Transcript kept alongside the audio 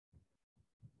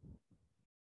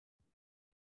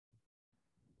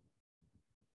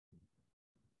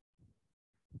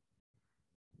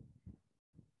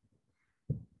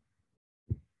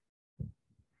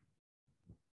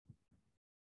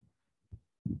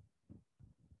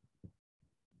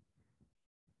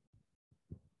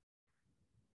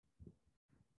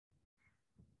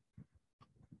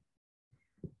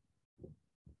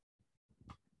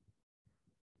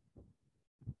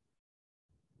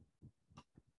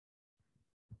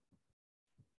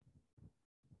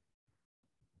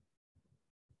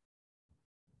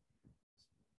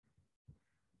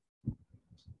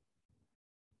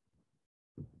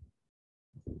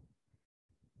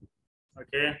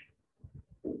Okay.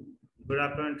 Good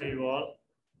afternoon to you all.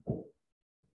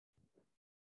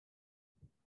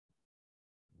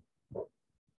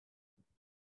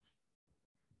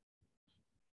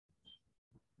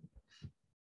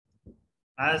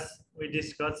 As we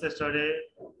discussed yesterday,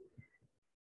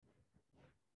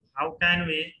 how can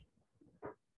we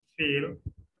fill?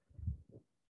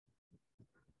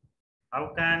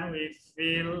 How can we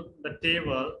fill the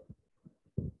table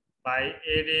by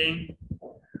adding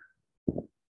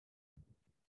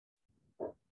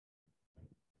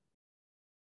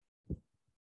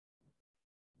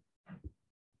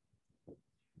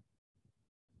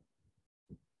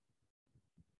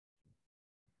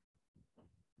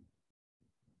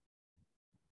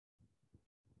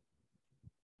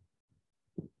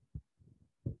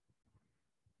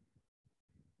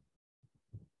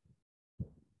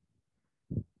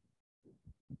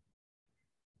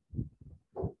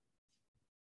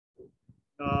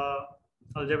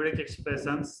algebraic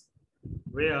expressions,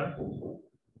 where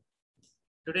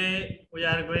today we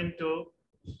are going to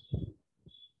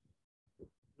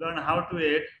learn how to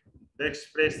add the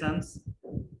expressions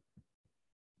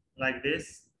like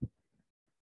this.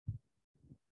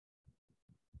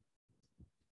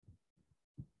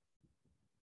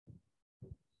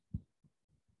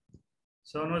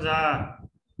 Sonu Jha,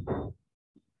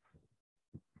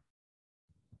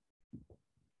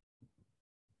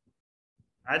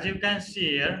 as you can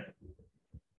see here,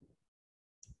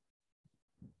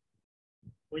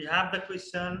 we have the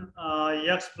question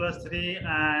x plus 3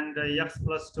 and x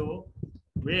plus 2,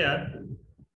 where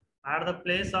at the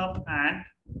place of and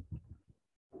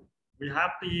we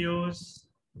have to use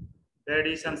the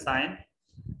addition sign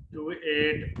to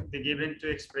add the given two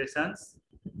expressions.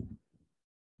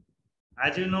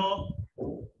 As you know,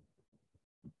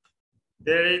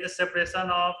 there is a separation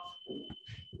of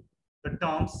the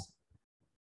terms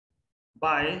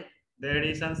by the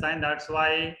addition sign. That's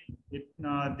why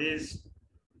these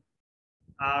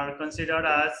are considered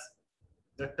as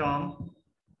the term.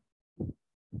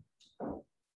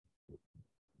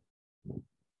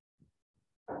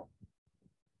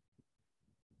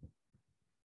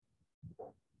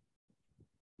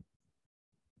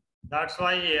 That's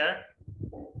why here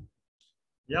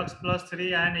x plus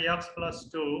 3 and x plus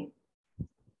 2,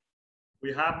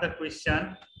 we have the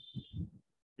question.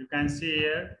 You can see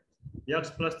here x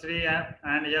plus 3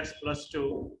 and x plus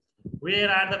 2, where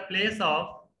at the place of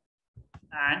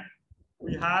and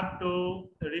we have to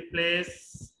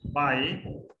replace by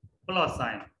plus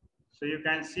sign. So you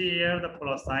can see here the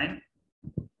plus sign,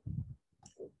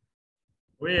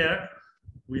 where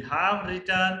we have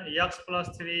written x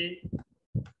plus 3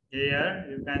 here.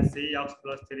 You can see x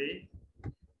plus 3,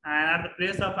 and at the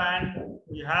place of and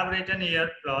we have written here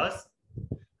plus,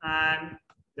 and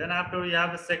then after we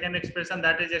have the second expression,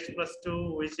 that is x plus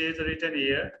 2, which is written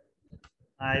here.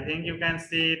 I think you can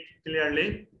see it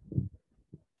clearly.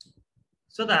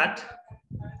 So that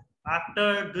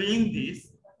after doing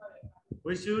this,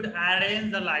 we should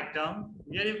arrange the like term.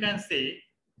 Here you can see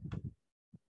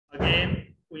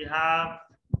again we have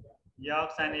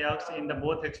x and x in the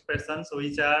both expressions,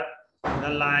 which are the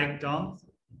like terms.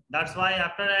 That's why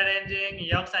after arranging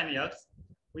x and x,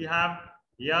 we have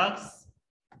x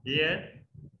here,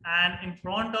 and in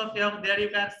front of x there you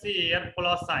can see here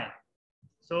plus sign.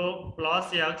 So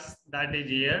plus x, that is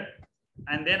here,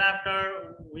 and then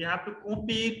after we have to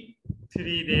copy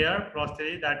 3 there, plus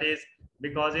 3, that is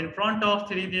because in front of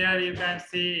 3 there you can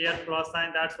see here plus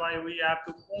sign. That's why we have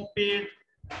to copy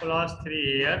plus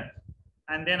 3 here,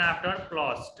 and then after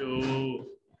plus 2.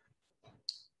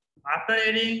 After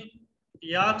adding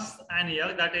x and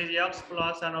x, that is x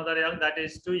plus another x, that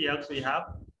is 2x we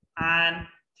have, and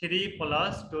 3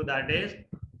 plus 2, that is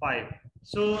 5.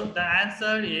 So the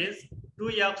answer is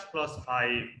 2x plus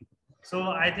 5.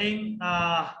 So I think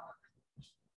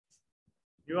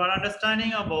you are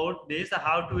understanding about this,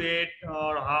 how to add,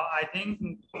 or how I think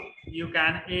you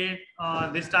can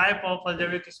add this type of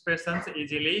algebraic expressions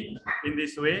easily in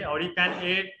this way, or you can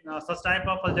add such type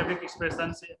of algebraic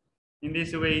expressions in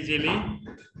this way easily.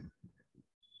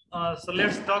 So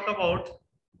let's talk about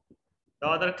the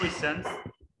other questions.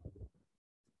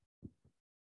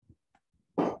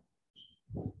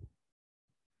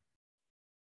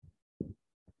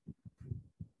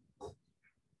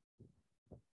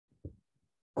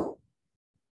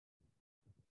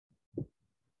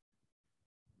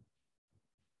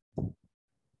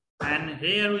 And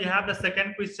here we have the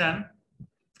second question.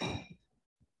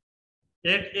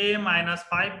 8a minus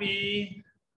 5b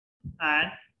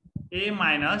and a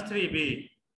minus 3b.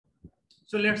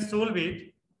 So let's solve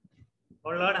it,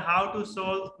 or learn how to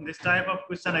solve this type of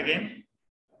question again.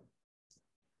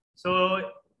 So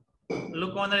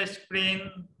look on the screen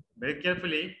very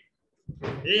carefully.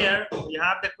 Here we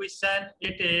have the question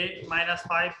 8a minus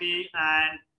 5b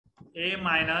and a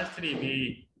minus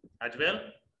 3b as well.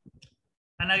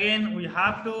 And again, we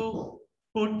have to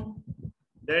put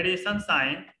the addition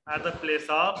sign at the place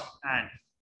of and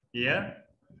here.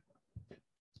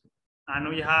 And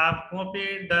we have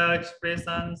copied the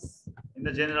expressions in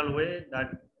the general way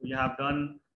that we have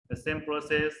done the same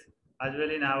process as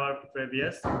well in our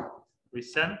previous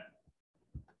question.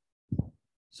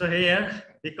 So here,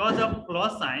 because of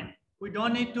plus sign, we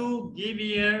don't need to give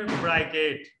here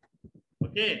bracket.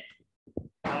 Okay.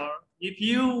 Or if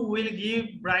you will give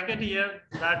bracket here,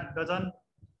 that doesn't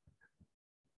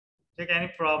take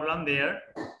any problem there.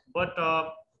 But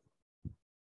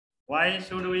why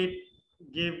should we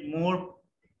give more?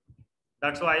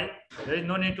 That's why there is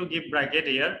no need to give bracket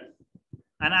here.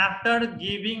 And after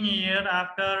giving here,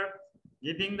 after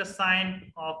giving the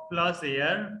sign of plus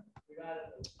here,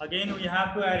 again we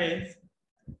have to arrange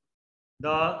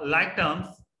the like terms.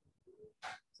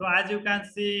 So as you can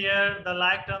see here, the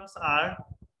like terms are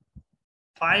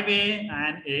 5a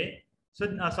and a. So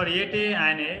sorry, 8a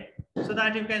and a. So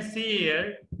that you can see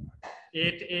here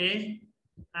 8a,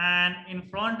 and in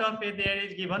front of it there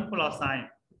is given plus sign.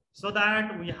 So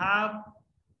that we have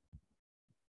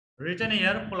written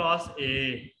here plus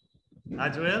a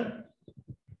as well.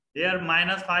 Here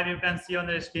minus 5 you can see on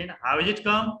the screen. How is it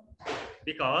come?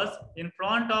 Because in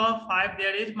front of 5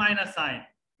 there is minus sign.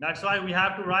 That's why we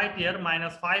have to write here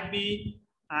minus 5b,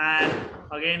 and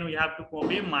again we have to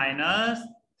copy minus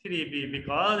 3b,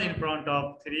 because in front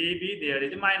of 3b there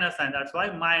is a minus sign. That's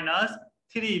why minus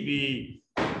 3b.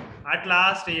 At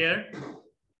last here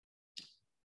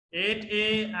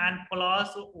 8a and plus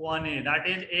 1a, that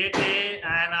is 8a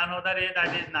and another a,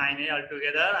 that is 9a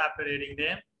altogether after adding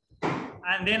them.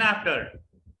 And then after,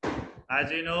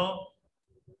 as you know,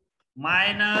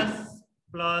 minus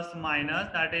plus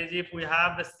minus, that is if we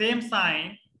have the same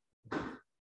sign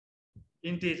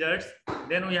integers,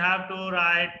 then we have to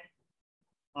write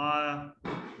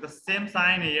the same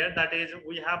sign here. That is,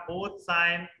 we have both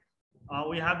sign,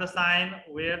 we have the sign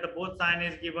where the both sign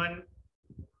is given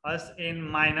us in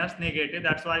minus negative.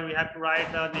 That's why we have to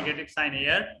write the negative sign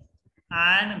here.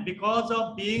 And because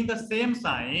of being the same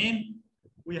sign,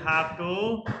 we have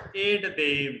to add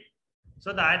them.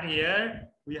 So that here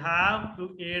we have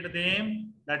to add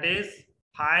them, that is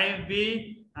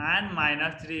 5b and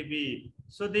minus 3b.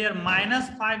 So they are minus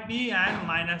 5b and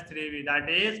minus 3b, that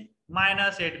is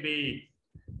minus 8b.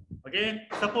 Okay,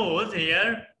 suppose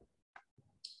here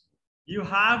you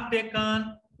have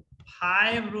taken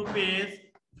 5 rupees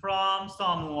from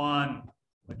someone.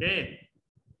 Okay,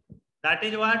 that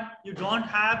is what, you don't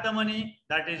have the money,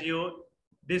 that is you.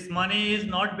 This money is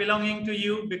not belonging to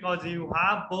you because you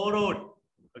have borrowed.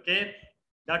 Okay,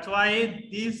 that's why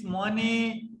this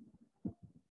money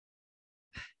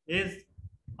is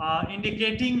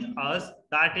indicating us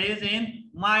that is in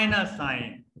minus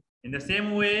sign. In the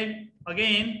same way,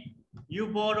 again, you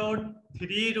borrowed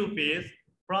 3 rupees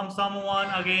from someone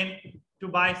again to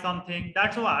buy something.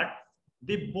 That's what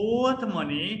the both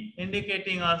money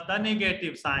indicating us the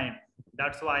negative sign.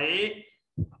 That's why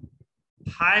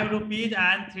 5 rupees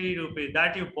and 3 rupees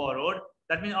that you borrowed,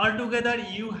 that means altogether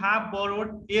you have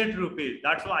borrowed 8 rupees.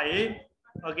 That's why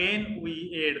again we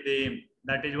add them.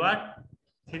 That is what,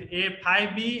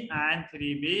 5b and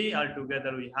 3b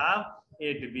altogether we have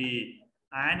 8b.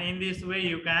 And in this way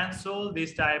you can solve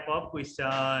this type of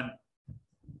question.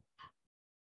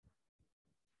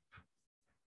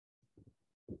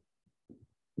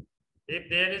 If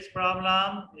there is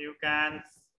problem, you can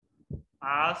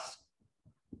ask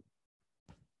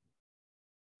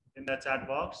in the chat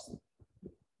box.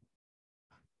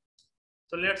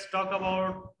 So let's talk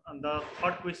about the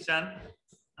third question,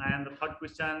 and the third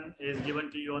question is given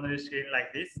to you on the screen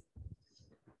like this.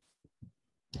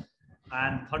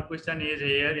 And third question is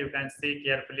here, you can see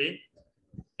carefully.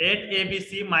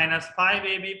 8abc minus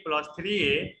 5ab plus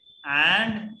 3a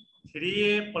and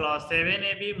 3a plus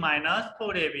 7ab minus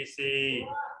 4abc.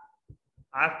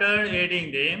 After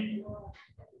adding them,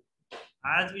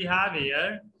 as we have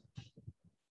here,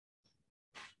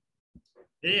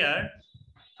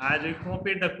 as we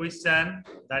copied the question,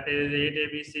 that is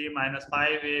 8abc minus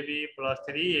 5ab plus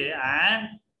 3a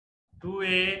and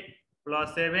 2a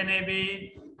plus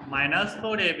 7ab minus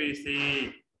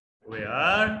 4abc,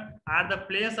 where at the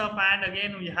place of and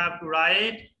again we have to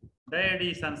write the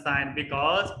addition sign,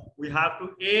 because we have to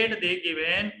add the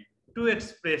given two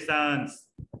expressions.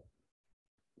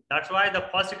 That's why the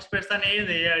first expression is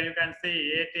here, you can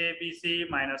see 8abc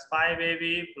minus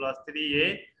 5ab plus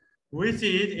 3a, which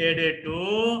is added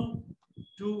to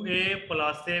 2a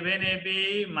plus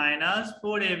 7ab minus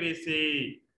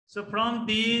 4abc. So from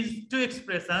these two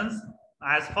expressions,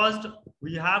 as first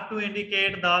we have to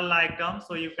indicate the like terms.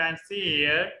 So you can see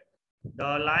here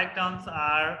the like terms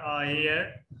are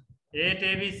here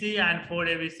 8abc and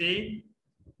 4abc.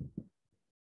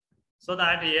 So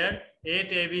that here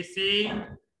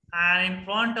 8abc and in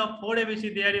front of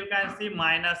 4abc there you can see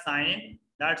minus sign.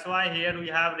 That's why here we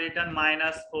have written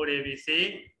minus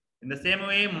 4abc. In the same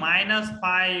way, minus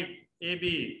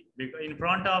 5ab, because in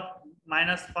front of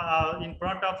minus in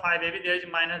front of 5ab there is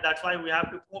minus. That's why we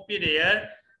have to copy there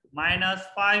minus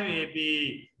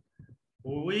 5ab,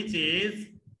 which is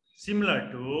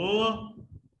similar to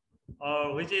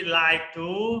or which is like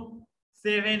to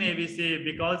 7abc,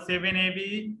 because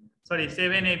 7ab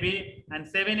and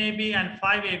 7ab and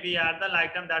 5ab are the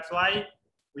like term. That's why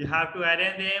we have to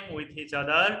arrange them with each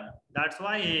other. That's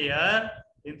why here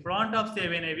in front of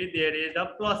 7ab there is a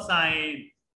plus sign.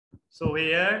 So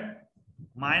here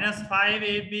minus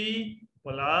 5ab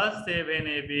plus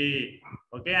 7ab.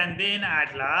 Okay, and then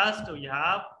at last we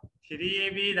have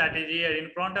 3ab, that is here in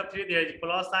front of 3 there is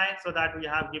plus sign, so that we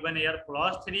have given here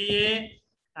plus 3a,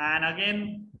 and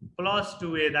again plus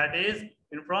 2a, that is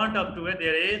in front of 2a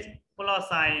there is plus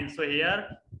sign. So here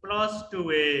plus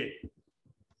 2a.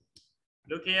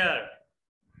 Look here.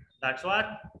 That's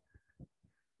what.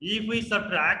 If we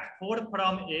subtract 4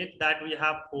 from 8, that we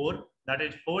have 4, that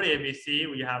is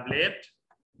 4abc we have left.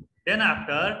 Then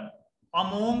after,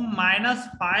 among minus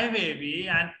 5ab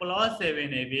and plus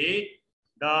 7ab,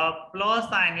 the plus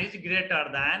sign is greater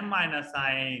than minus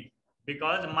sign,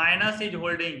 because minus is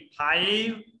holding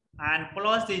 5 and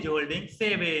plus is holding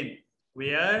 7,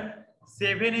 where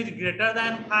 7 is greater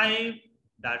than 5.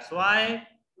 That's why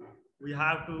we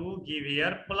have to give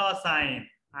here plus sign,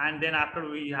 and then after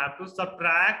we have to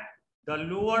subtract the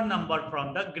lower number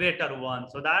from the greater one.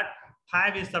 So that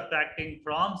 5 is subtracting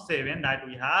from 7, that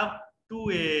we have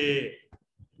 2a.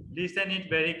 Listen it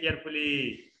very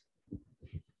carefully.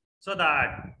 So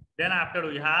that then after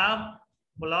we have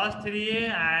plus 3a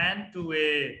and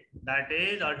 2a, that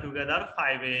is altogether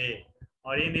 5a.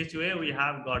 Or in this way we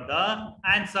have got the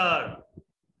answer.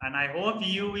 And I hope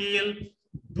you will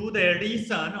do the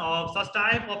addition of such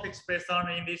type of expression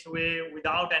in this way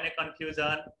without any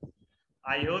confusion.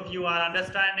 I hope you are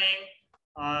understanding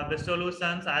the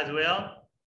solutions as well.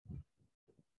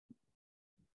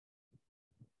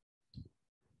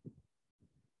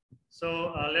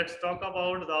 So let's talk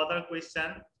about the other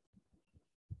question.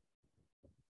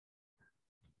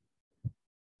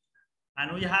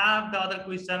 And we have the other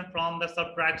question from the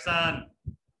subtraction,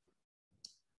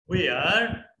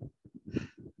 where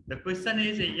the question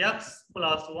is x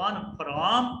plus 1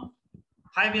 from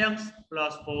 5x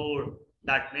plus 4.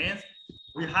 That means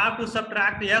we have to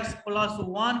subtract x plus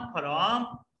 1 from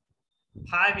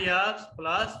 5x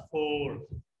plus 4.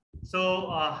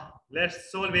 So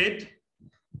let's solve it.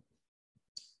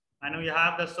 And we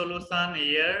have the solution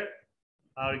here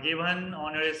given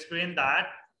on your screen. That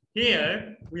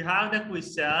here we have the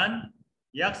question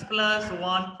x plus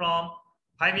 1 from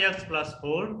 5x plus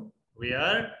 4,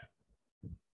 where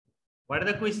what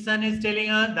the question is telling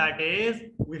us, that is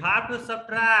we have to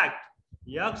subtract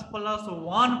x plus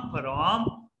 1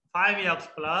 from 5x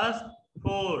plus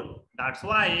 4. That's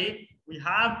why we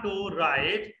have to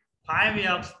write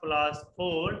 5x plus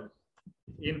 4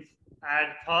 in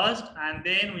at first, and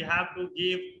then we have to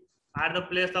give at the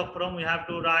place of from we have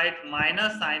to write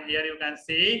minus sign here, you can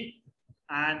see,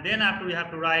 and then after we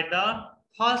have to write the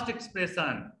first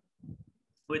expression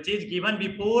which is given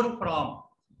before from.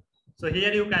 So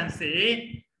here you can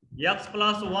see x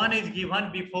plus 1 is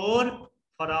given before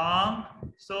from.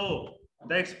 So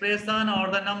the expression or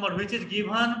the number which is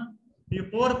given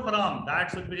before from,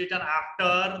 that should be written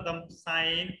after the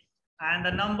sign, and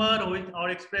the number with or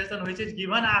expression which is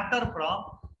given after from,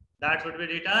 that should be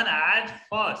written as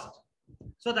first.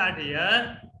 So that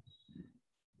here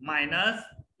minus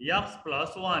x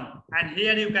plus 1, and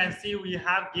here you can see we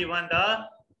have given the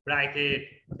bracket.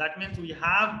 That means we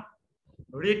have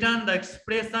written the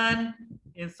expression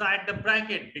inside the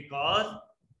bracket because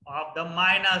of the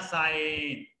minus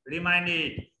sign. Remind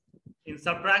it, in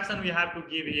subtraction we have to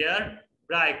give here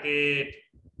bracket.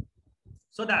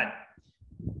 So that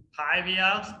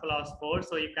 5x plus 4,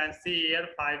 so you can see here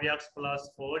 5x plus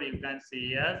 4, you can see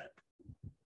here,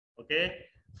 okay,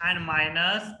 and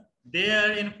minus,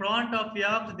 there in front of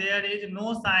x there is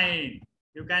no sign.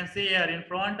 You can see here in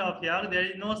front of x there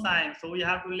is no sign, so we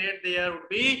have to let there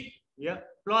be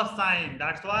plus sign.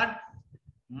 That's what,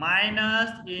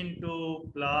 minus into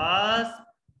plus,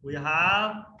 we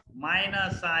have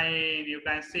minus sign, you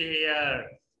can see here,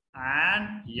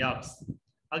 and x.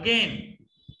 Again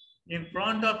in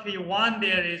front of one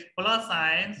there is plus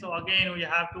sign, so again we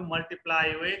have to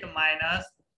multiply with minus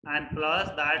and plus.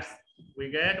 That's we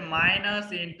get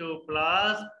minus into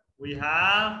plus, we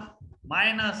have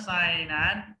minus sign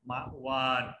and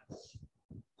 1.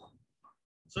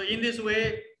 So in this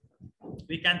way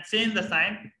we can change the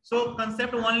sign. So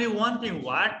concept only one thing,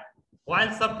 what?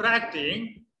 While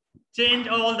subtracting, change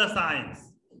all the signs,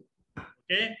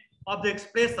 okay, of the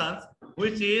expressions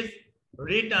which is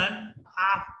written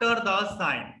after the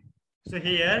sign. So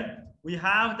here we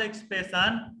have the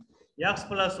expression x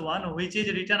plus 1 which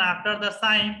is written after the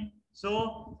sign.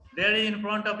 So there is in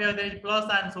front of here there is plus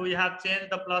sign, so we have changed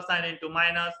the plus sign into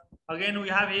minus. Again we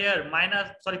have here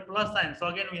plus sign, so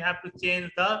again we have to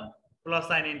change the plus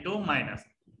sign into minus.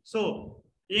 So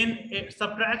in a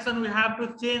subtraction we have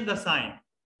to change the sign,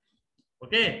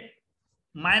 okay,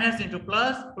 minus into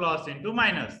plus, plus into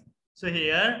minus. So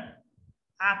here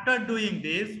after doing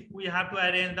this we have to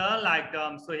arrange the like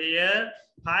terms. So here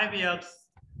 5x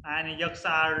and x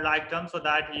are like terms, so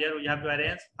that here we have to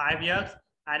arrange 5x,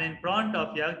 and in front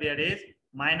of x there is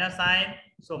minus sign,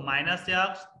 so minus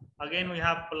x. Again we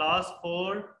have plus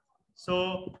 4,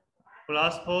 so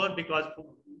plus 4 because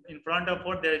in front of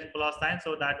 4 there is plus sign,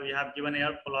 so that we have given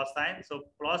here plus sign, so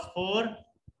plus 4,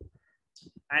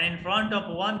 and in front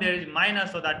of 1 there is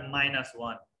minus, so that minus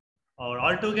 1. Or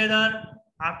altogether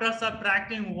after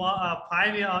subtracting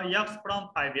 5x from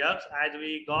 5x, as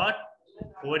we got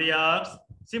 4x.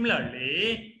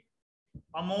 Similarly,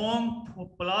 among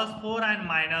plus 4 and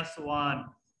minus 1,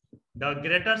 the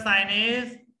greater sign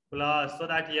is plus, so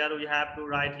that here we have to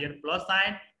write here plus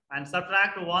sign and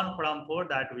subtract 1 from 4,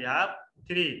 that we have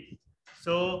 3.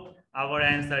 So our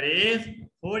answer is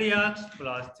 4x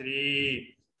plus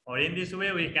 3. Or in this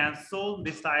way we can solve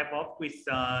this type of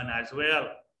question as well.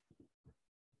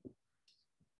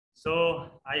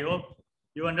 So I hope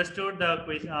you understood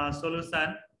the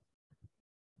solution.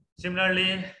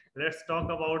 Similarly, let's talk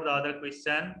about the other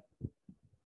question,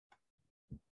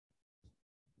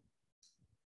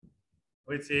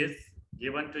 which is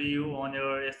given to you on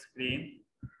your screen.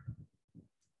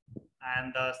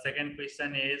 And the second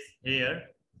question is here.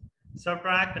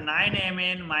 Subtract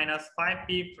 9mn minus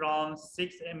 5p from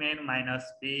 6mn minus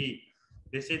p.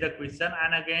 This is the question,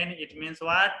 and again it means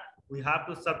what? We have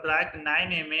to subtract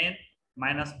 9mn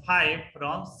minus 5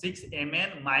 from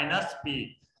 6mn minus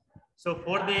p. So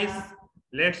for this,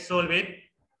 let's solve it.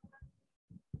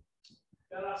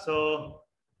 So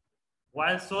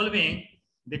while solving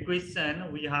the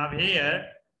question, we have here,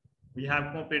 we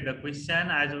have copied the question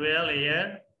as well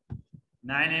here.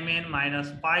 9mn minus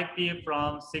 5p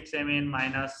from 6mn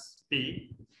minus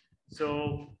p.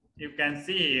 So you can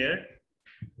see here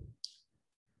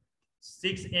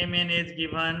 6mn is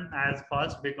given as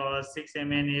first because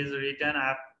 6mn is written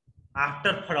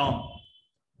after from,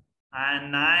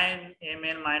 and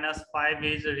 9mn minus 5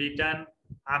 is written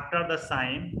after the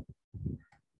sign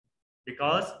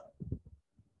because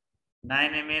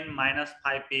 9mn minus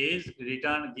 5p is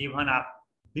written given up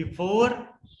before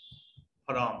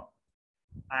from,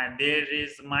 and there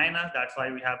is minus, that's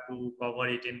why we have to cover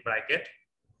it in bracket,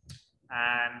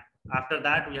 and after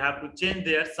that we have to change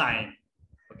their sign,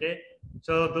 okay.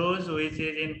 So those which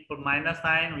is in minus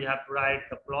sign we have to write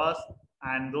the plus,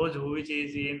 and those which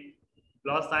is in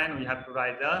plus sign we have to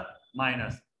write the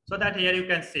minus. So that here you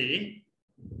can see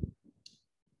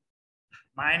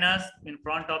minus in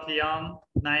front of the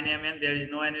 9mn there is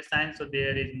no any sign, so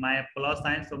there is my plus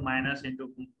sign, so minus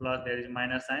into plus there is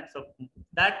minus sign, so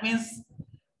that means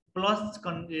plus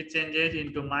it changes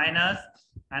into minus,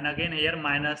 and again here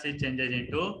minus it changes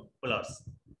into plus,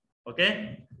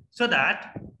 okay. So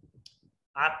that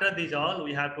after this all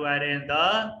we have to arrange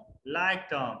the like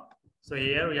term. So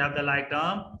here we have the like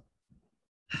term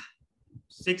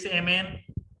 6mn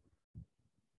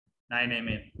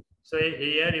 9mn. So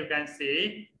here you can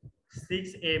see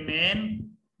 6mn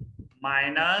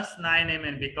minus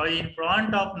 9mn because in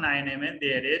front of 9mn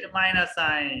there is minus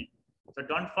sign. So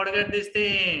don't forget this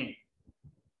thing.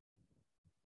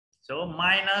 So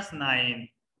minus 9.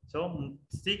 So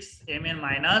 6mn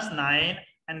minus 9,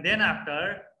 and then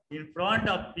after in front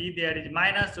of p there is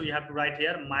minus, so you have to write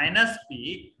here minus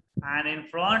p, and in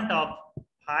front of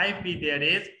 5p there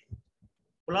is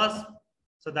plus,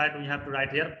 so that we have to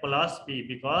write here plus p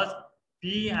because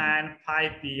p and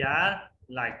 5p are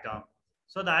like term.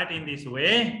 So that in this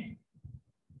way,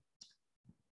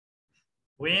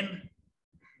 when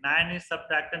 9 is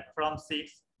subtracted from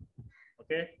 6,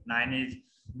 okay, 9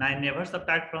 never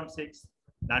subtract from 6.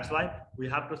 That's why we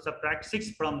have to subtract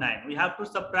 6 from 9. We have to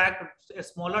subtract a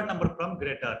smaller number from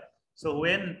greater. So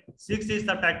when 6 is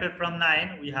subtracted from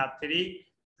 9, we have 3,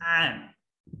 and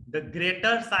the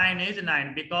greater sign is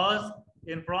 9, because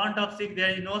in front of 6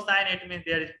 there is no sign, it means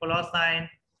there is plus sign,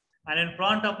 and in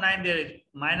front of 9 there is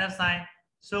minus sign.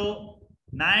 So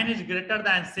 9 is greater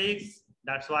than 6,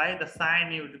 that's why the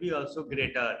sign would be also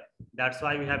greater. That's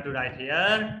why we have to write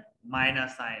here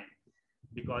minus sign,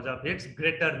 because of its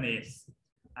greaterness.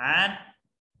 And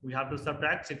we have to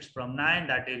subtract 6 from 9,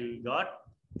 that is we got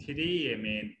 3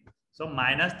 mn. So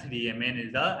minus 3 mn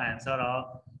is the answer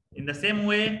of. In the same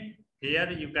way,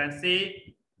 here you can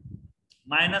see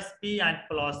minus p and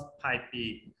plus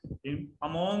 5p.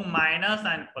 Among minus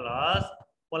and plus,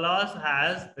 plus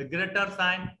has the greater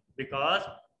sign, because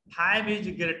 5 is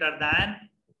greater than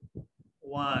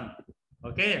 1.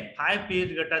 Okay, 5p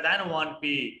is greater than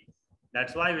 1p.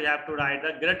 That's why we have to write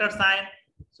the greater sign.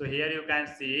 So here you can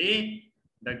see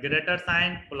the greater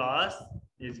sign plus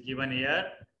is given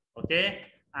here. Okay,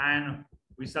 and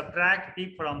we subtract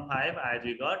p from 5 as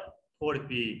we got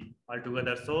 4p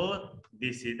altogether. So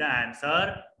this is the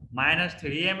answer, minus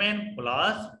 3mn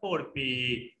plus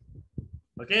 4p.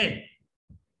 Okay.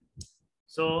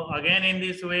 So again, in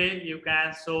this way, you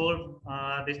can solve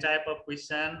this type of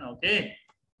question. Okay.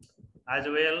 As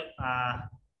well,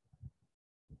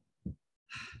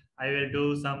 I will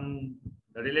do some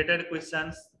related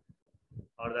questions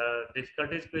or the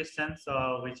difficulties questions,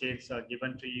 which is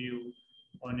given to you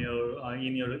on your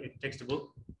in your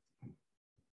textbook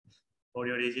for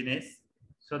your easiness.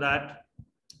 So that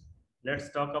let's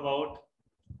talk about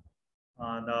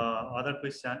the other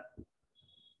question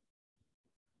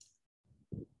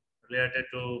related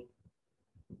to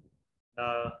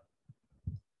the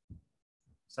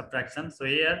subtraction. So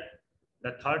here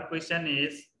the third question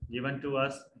is given to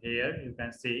us. Here you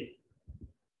can see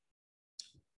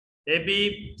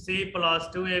ABC plus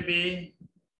 2AB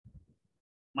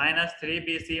minus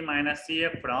 3BC minus CA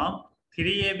from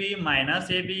 3AB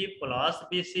minus AB plus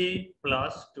BC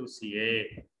plus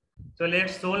 2CA. So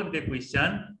let's solve the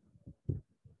question,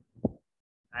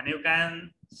 and you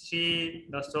can see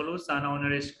the solution on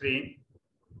your screen.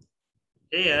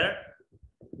 Here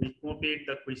we copy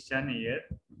the question here.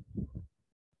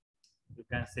 You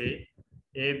can say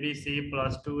ABC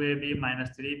plus 2AB minus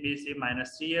 3BC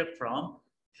minus CA from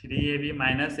 3AB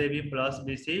minus AB plus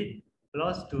BC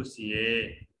plus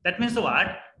 2CA. That means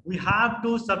what? We have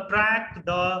to subtract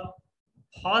the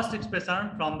first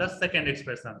expression from the second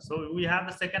expression. So we have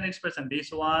the second expression,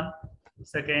 this one,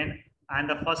 second, and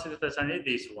the first expression is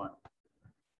this one.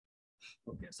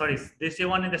 Okay, sorry, this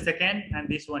one is the second and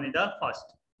this one is the first.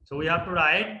 So we have to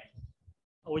write,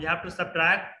 we have to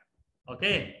subtract,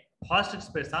 okay, first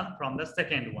expression from the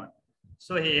second one.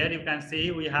 So here you can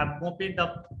see we have copied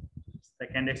the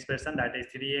second expression, that is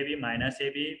 3AB minus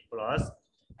AB plus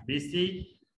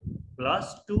BC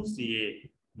plus 2CA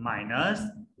minus,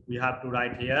 we have to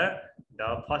write here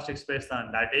the first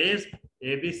expression, that is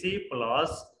ABC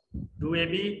plus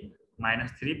 2AB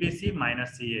minus 3BC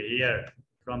minus CA here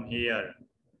from here.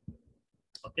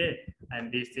 Okay,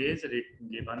 and this is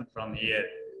given from here.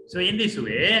 So in this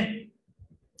way,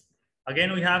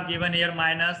 again we have given here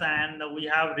minus and we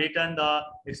have written the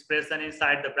expression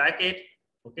inside the bracket.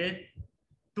 Okay,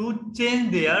 to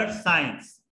change their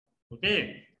signs.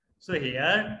 Okay, so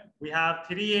here we have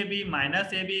 3AB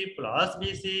minus AB plus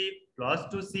BC plus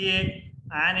 2CA,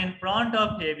 and in front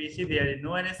of ABC there is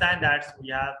no any sign, that we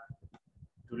have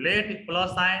to let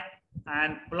plus sign,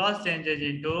 and plus changes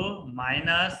into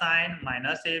minus sign,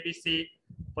 minus ABC,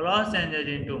 plus changes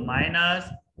into minus,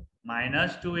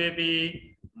 minus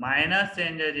 2AB, minus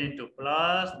changes into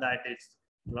plus, that is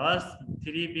plus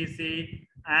 3BC,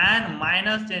 and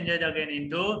minus changes again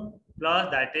into plus,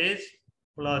 that is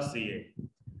plus CA.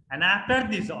 And after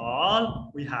this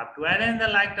all, we have to arrange the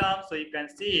like terms. So you can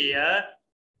see here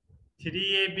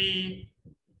 3AB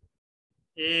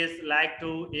is like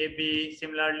to AB.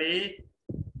 Similarly,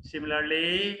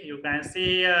 you can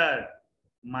see here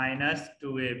minus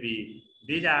 2AB.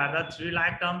 These are the three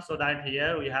like terms, so that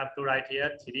here we have to write here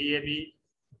 3AB.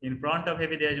 In front of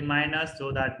AB there is minus,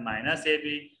 so that minus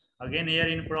AB. Again here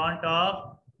in front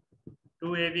of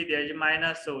 2AB there is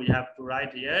minus, so we have to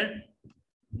write here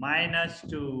minus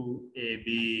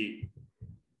 2AB.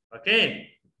 Okay.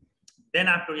 Then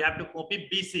after we have to copy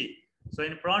BC. So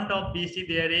in front of BC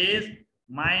there is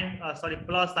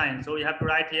plus sign. So we have to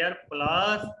write here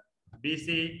plus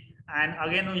BC, and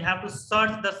again we have to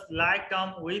search the like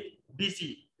term with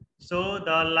BC. So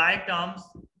the like terms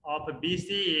of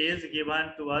BC is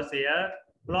given to us here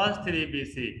plus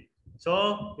 3BC.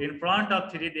 So in front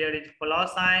of 3 there is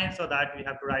plus sign, so that we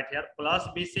have to write here plus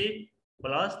BC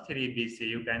plus 3BC.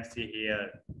 You can see here.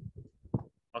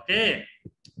 Okay.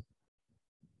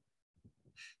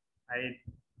 I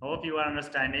hope you are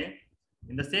understanding.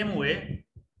 In the same way,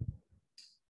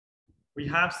 we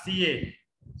have CA.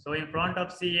 So in front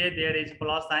of CA, there is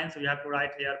plus sign. So we have to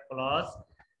write here plus.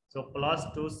 So plus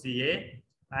 2CA.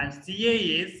 And CA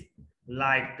is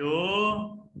like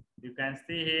 2. You can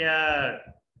see here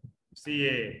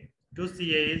CA.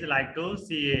 2CA is like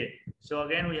 2CA. So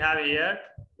again, we have here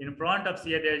in front of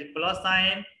CA, there is plus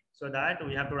sign. So that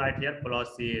we have to write here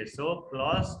plus CA. So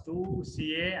plus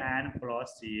 2CA and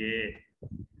plus CA.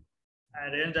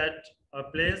 Arrange at a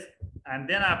place. And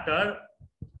then after,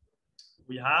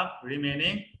 we have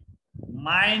remaining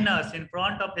minus in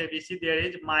front of ABC, there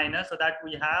is minus, so that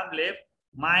we have left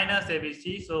minus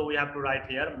ABC. So we have to write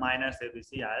here minus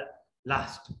ABC as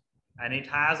last, and it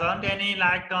hasn't any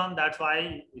like term, that's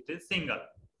why it is single.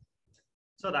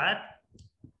 So that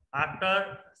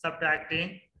after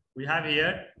subtracting, we have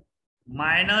here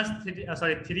minus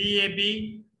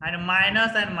 3AB and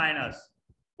minus,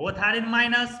 both are in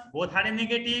minus, both are in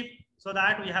negative. So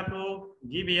that we have to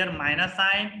give here minus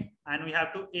sign, and we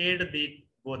have to add the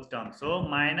both terms. So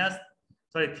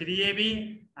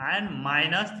 3AB and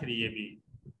minus 3AB.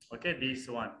 Okay, this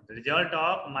one, the result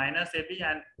of minus AB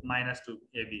and minus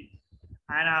 2AB.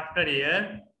 And after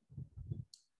here,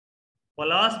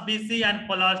 plus BC and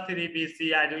plus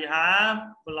 3BC, as we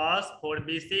have plus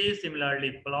 4BC,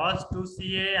 similarly plus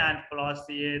 2CA and plus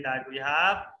CA, that we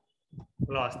have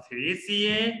plus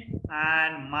 3CA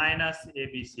and minus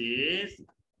ABC is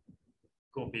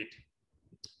copied.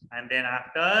 And then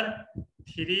after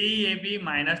 3AB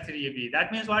minus 3AB,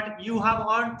 that means what? You have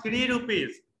earned 3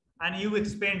 rupees and you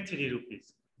spent 3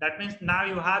 rupees. That means now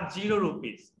you have 0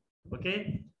 rupees.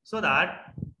 Okay, so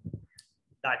that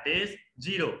is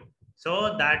 0.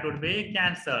 So that would be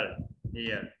cancelled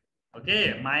here.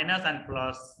 Okay, minus and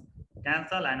plus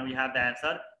cancel, and we have the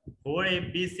answer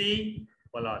 4ABC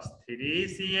plus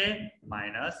 3CA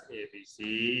minus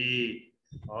ABC.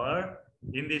 Or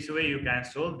in this way, you can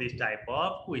solve this type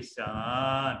of question.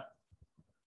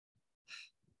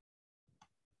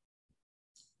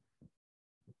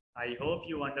 I hope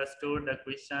you understood the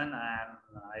question, and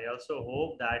I also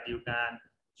hope that you can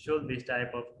solve this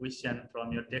type of question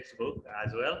from your textbook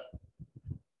as well.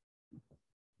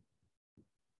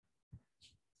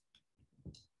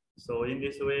 So in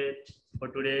this way, for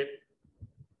today,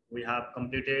 we have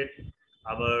completed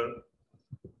our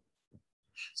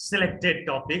selected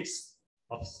topics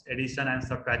of addition and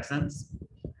subtractions.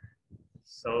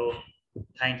 So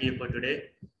thank you for today.